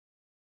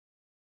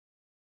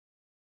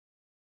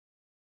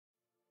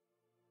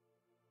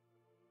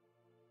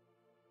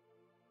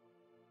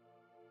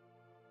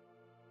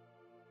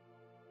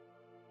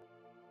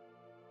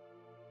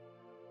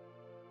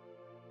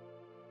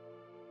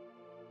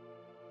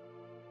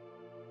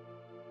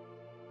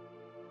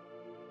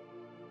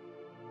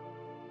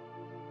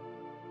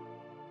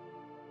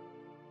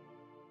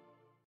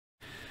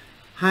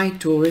Hi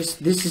Taurus,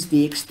 this is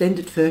the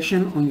extended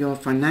version on your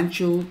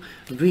financial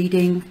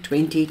reading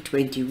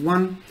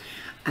 2021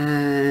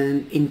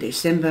 and in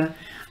December,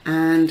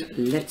 and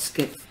let's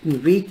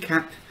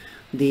recap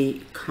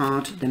the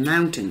card the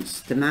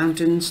mountains. The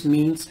mountains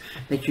means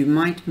that you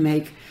might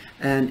make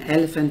an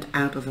elephant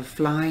out of a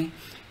fly.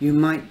 You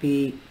might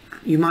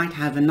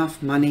have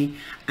enough money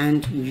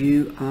and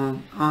you are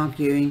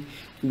arguing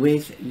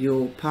with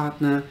your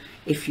partner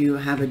if you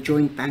have a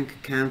joint bank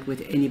account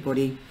with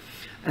anybody.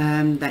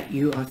 That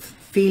you are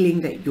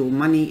feeling that your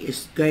money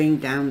is going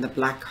down the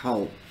black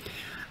hole.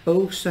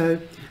 Also,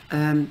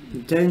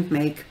 don't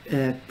make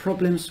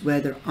problems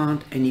where there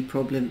aren't any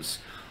problems.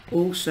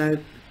 Also,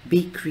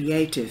 be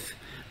creative.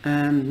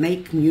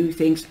 Make new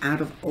things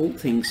out of old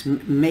things.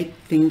 Make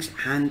things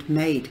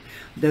handmade.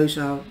 Those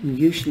are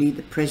usually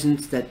the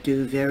presents that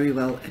do very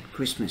well at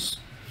Christmas.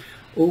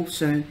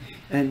 Also,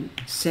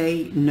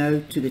 say no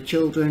to the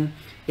children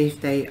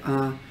if they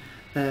are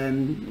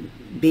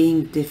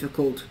being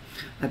difficult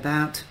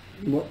about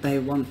what they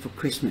want for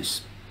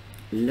Christmas.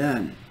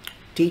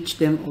 Teach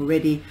them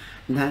already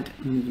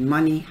that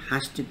money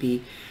has to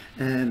be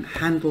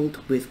handled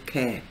with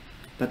care,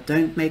 but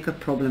don't make a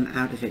problem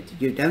out of it.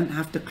 You don't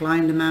have to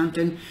climb the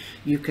mountain,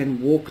 you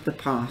can walk the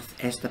path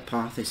as the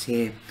path is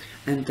here,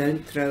 and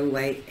don't throw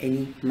away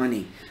any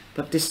money,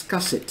 but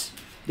discuss it.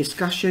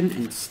 Discussion,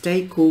 and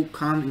stay cool,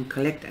 calm and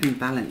collect and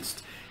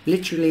balanced,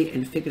 literally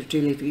and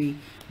figuratively,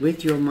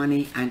 with your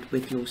money and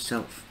with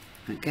yourself.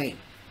 Okay,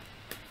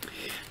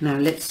 now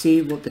let's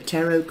see what the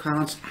tarot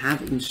cards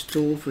have in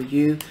store for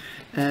you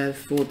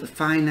for the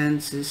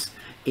finances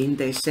in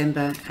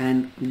December,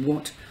 and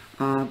what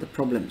are the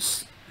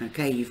problems.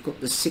 Okay, you've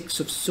got the Six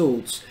of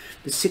Swords.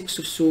 The Six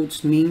of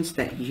Swords means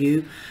that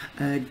you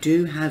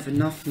do have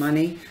enough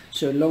money,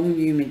 so long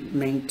you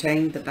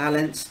maintain the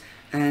balance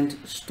and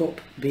stop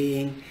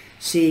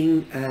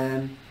seeing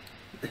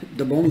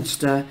the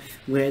monster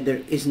where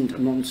there isn't a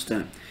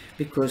monster,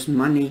 because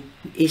money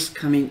is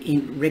coming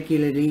in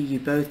regularly. You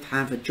both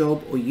have a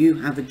job, or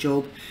you have a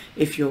job.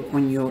 If you're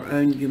on your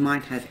own, you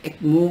might have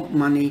more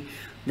money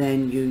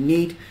than you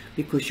need,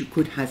 because you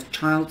could have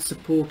child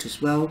support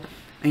as well,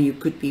 and you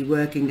could be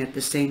working at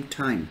the same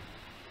time.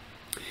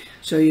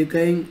 So you're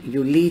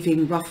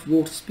leaving rough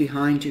waters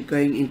behind, you're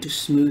going into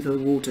smoother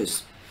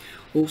waters.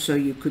 Also,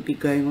 you could be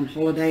going on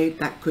holiday.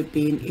 That could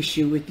be an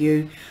issue with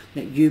you,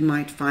 that you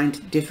might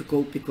find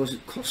difficult because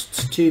it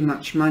costs too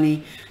much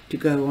money to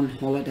go on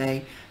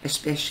holiday,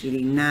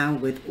 especially now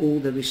with all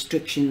the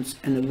restrictions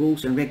and the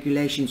rules and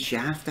regulations you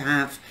have to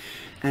have,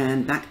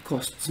 and that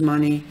costs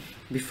money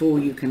before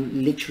you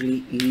can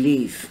literally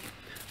leave.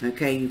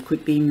 Okay, you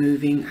could be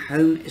moving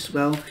home as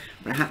well.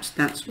 Perhaps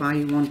that's why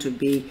you want to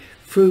be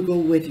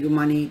frugal with your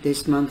money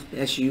this month,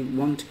 as you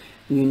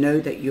know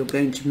that you're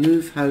going to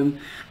move home,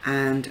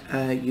 and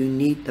you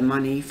need the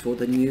money for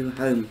the new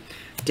home.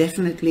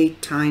 Definitely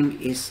time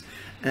is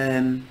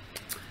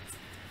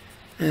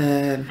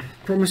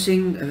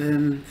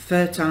promising,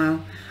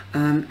 fertile,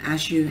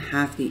 as you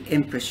have the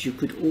Empress. You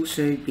could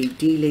also be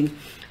dealing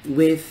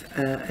with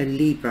a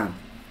Libra,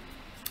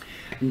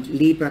 and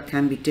Libra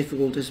can be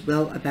difficult as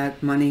well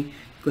about money,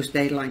 because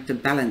they like to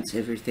balance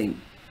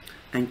everything,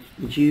 and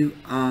you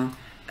are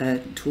a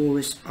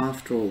Taurus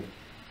after all.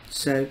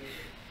 So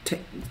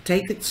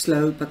take it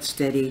slow but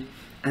steady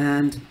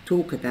and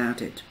talk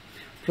about it.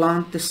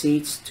 Plant the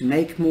seeds to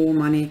make more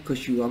money,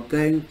 because you are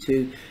going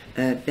to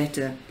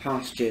better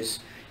pastures.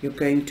 You're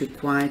going to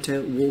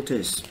quieter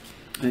waters.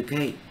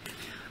 Okay,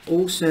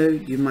 also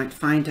you might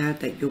find out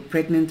that you're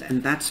pregnant,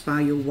 and that's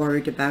why you're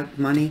worried about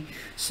money,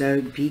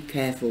 so be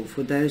careful.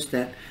 For those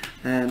that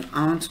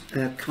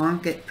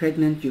can't get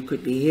pregnant, you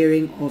could be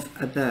hearing of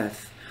a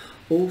birth.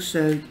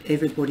 Also,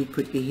 everybody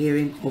could be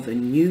hearing of a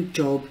new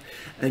job,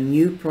 a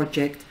new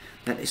project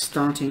that is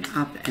starting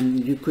up,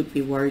 and you could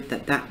be worried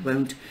that that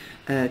won't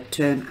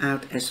turn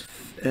out as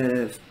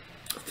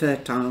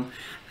fertile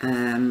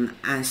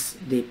as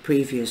the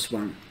previous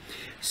one.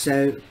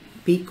 So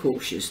be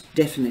cautious,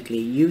 definitely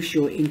use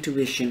your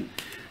intuition.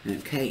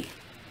 Okay,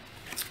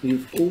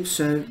 you've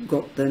also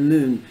got the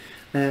Moon.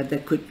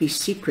 There could be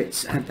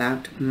secrets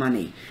about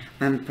money,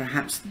 and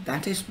perhaps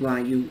that is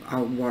why you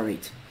are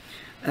worried.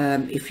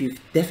 If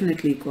you've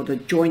definitely got a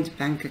joint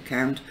bank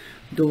account,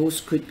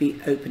 doors could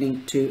be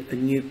opening to a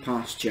new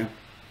pasture,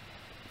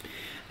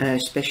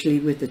 especially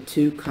with the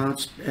two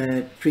cards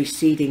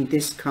preceding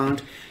this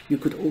card. You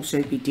could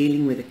also be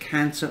dealing with a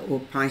Cancer or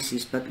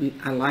Pisces, but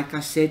like I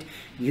said,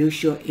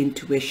 use your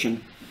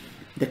intuition.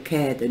 The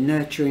care, the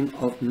nurturing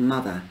of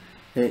Mother.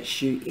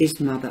 She is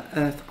Mother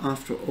Earth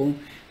after all,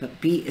 but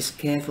be as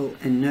careful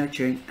and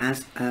nurturing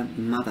as a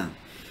mother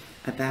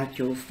about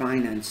your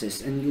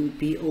finances, and you'll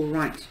be all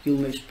right. You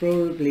most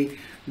probably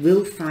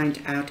will find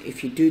out,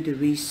 if you do the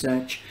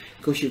research,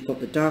 because you've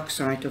got the dark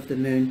side of the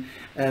Moon,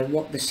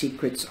 what the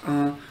secrets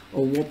are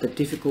or what the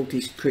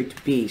difficulties could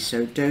be.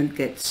 So don't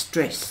get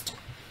stressed.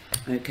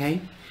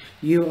 Okay,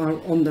 you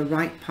are on the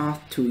right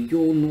path to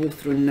your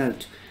Northern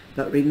Node,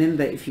 but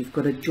remember, if you've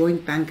got a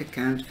joint bank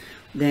account,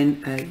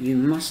 then you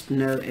must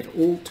know at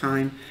all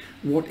time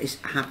what is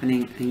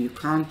happening, and you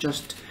can't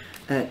just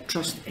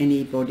trust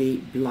anybody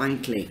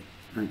blindly,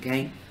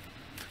 okay?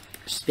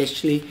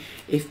 Especially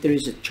if there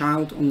is a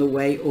child on the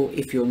way or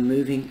if you're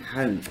moving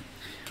home.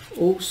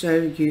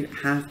 Also, you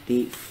have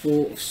the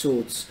Four of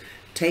Swords.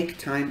 Take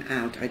time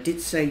out. I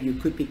did say you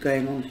could be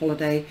going on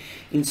holiday.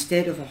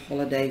 Instead of a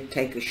holiday,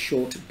 take a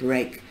short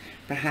break.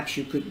 Perhaps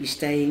you could be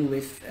staying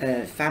with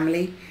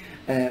family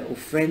or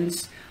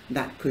friends.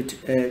 That could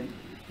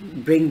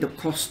bring the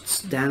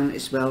costs down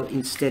as well,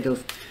 instead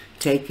of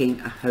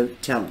taking a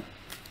hotel.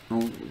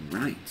 All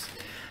right.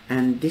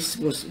 And this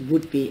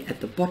would be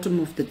at the bottom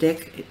of the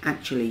deck.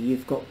 Actually,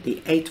 you've got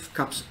the Eight of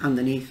Cups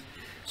underneath,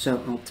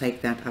 so I'll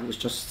take that. I was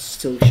just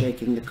still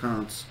shaking the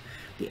cards.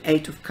 The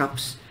Eight of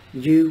Cups,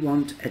 you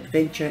want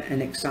adventure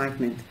and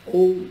excitement.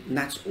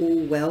 That's all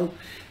well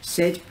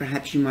said.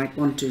 Perhaps you might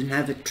want to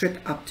have a trip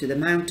up to the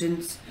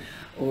mountains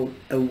or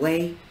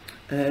away.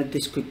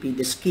 This could be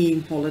the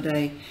skiing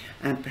holiday,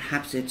 and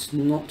perhaps it's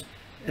not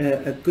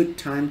a good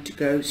time to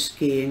go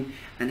skiing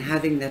and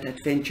having that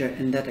adventure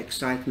and that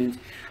excitement.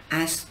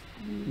 As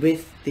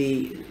with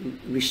the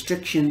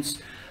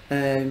restrictions,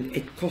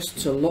 it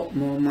costs a lot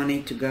more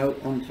money to go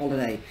on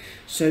holiday.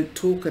 So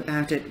talk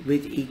about it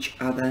with each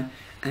other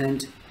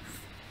and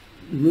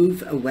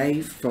move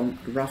away from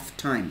rough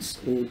times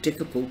or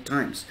difficult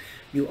times.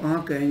 You are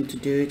going to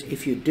do it.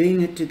 If you're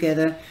doing it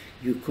together,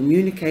 you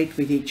communicate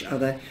with each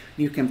other,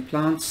 you can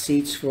plant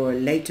seeds for a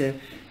later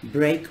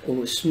break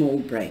or a small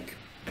break.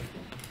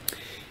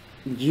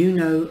 You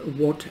know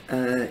what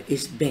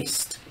is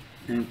best,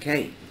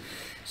 okay?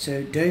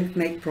 So don't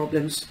make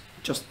problems,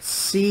 just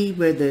see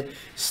where the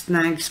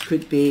snags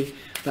could be,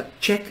 but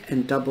check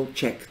and double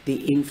check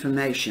the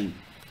information,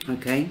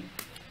 okay?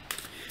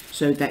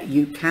 So that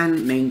you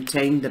can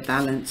maintain the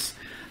balance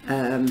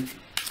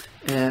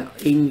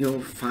in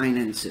your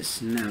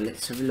finances. Now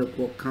let's have a look.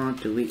 What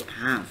card do we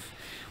have?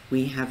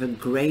 We have a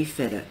grey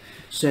feather.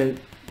 So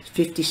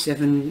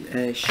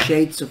 57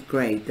 shades of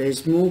grey.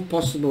 There's more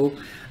possible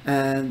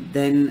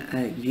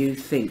than you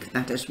think.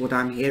 That is what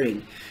I'm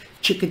hearing.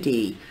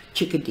 Chickadee.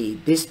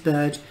 This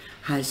bird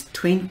has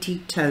 20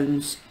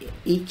 tones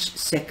each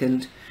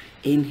second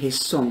in his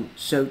song.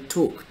 So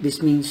talk.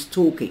 This means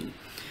talking.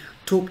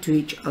 Talk to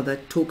each other.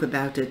 Talk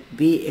about it.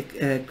 Be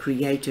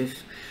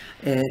creative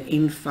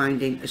in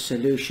finding a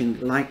solution,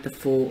 like the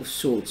Four of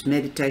Swords.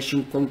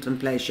 Meditation,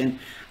 contemplation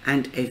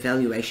and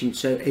evaluation.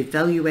 So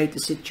evaluate the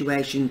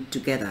situation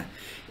together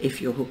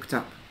if you're hooked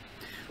up.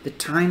 The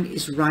time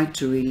is right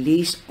to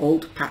release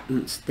old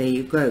patterns. There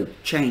you go.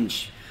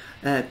 Change.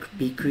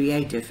 Be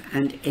creative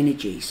and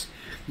energies.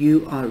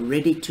 You are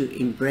ready to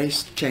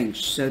embrace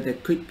change. So there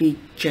could be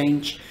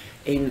change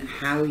in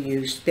how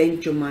you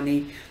spend your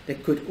money.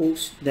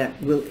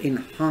 That will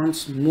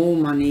enhance more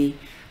money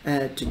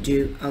to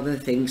do other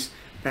things.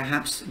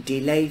 Perhaps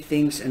delay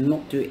things and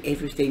not do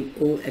everything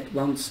all at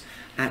once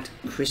at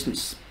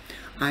Christmas.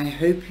 I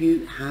hope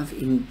you have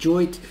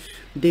enjoyed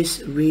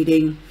this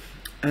reading,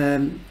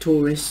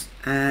 Taurus,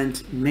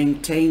 and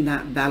maintain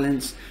that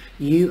balance.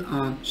 You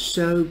are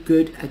so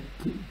good at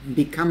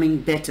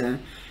becoming better.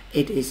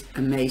 It is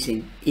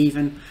amazing.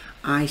 Even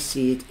I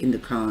see it in the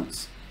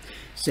cards.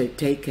 So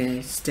take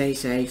care, stay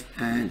safe,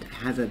 and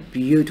have a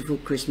beautiful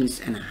Christmas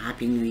and a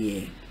Happy New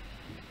Year.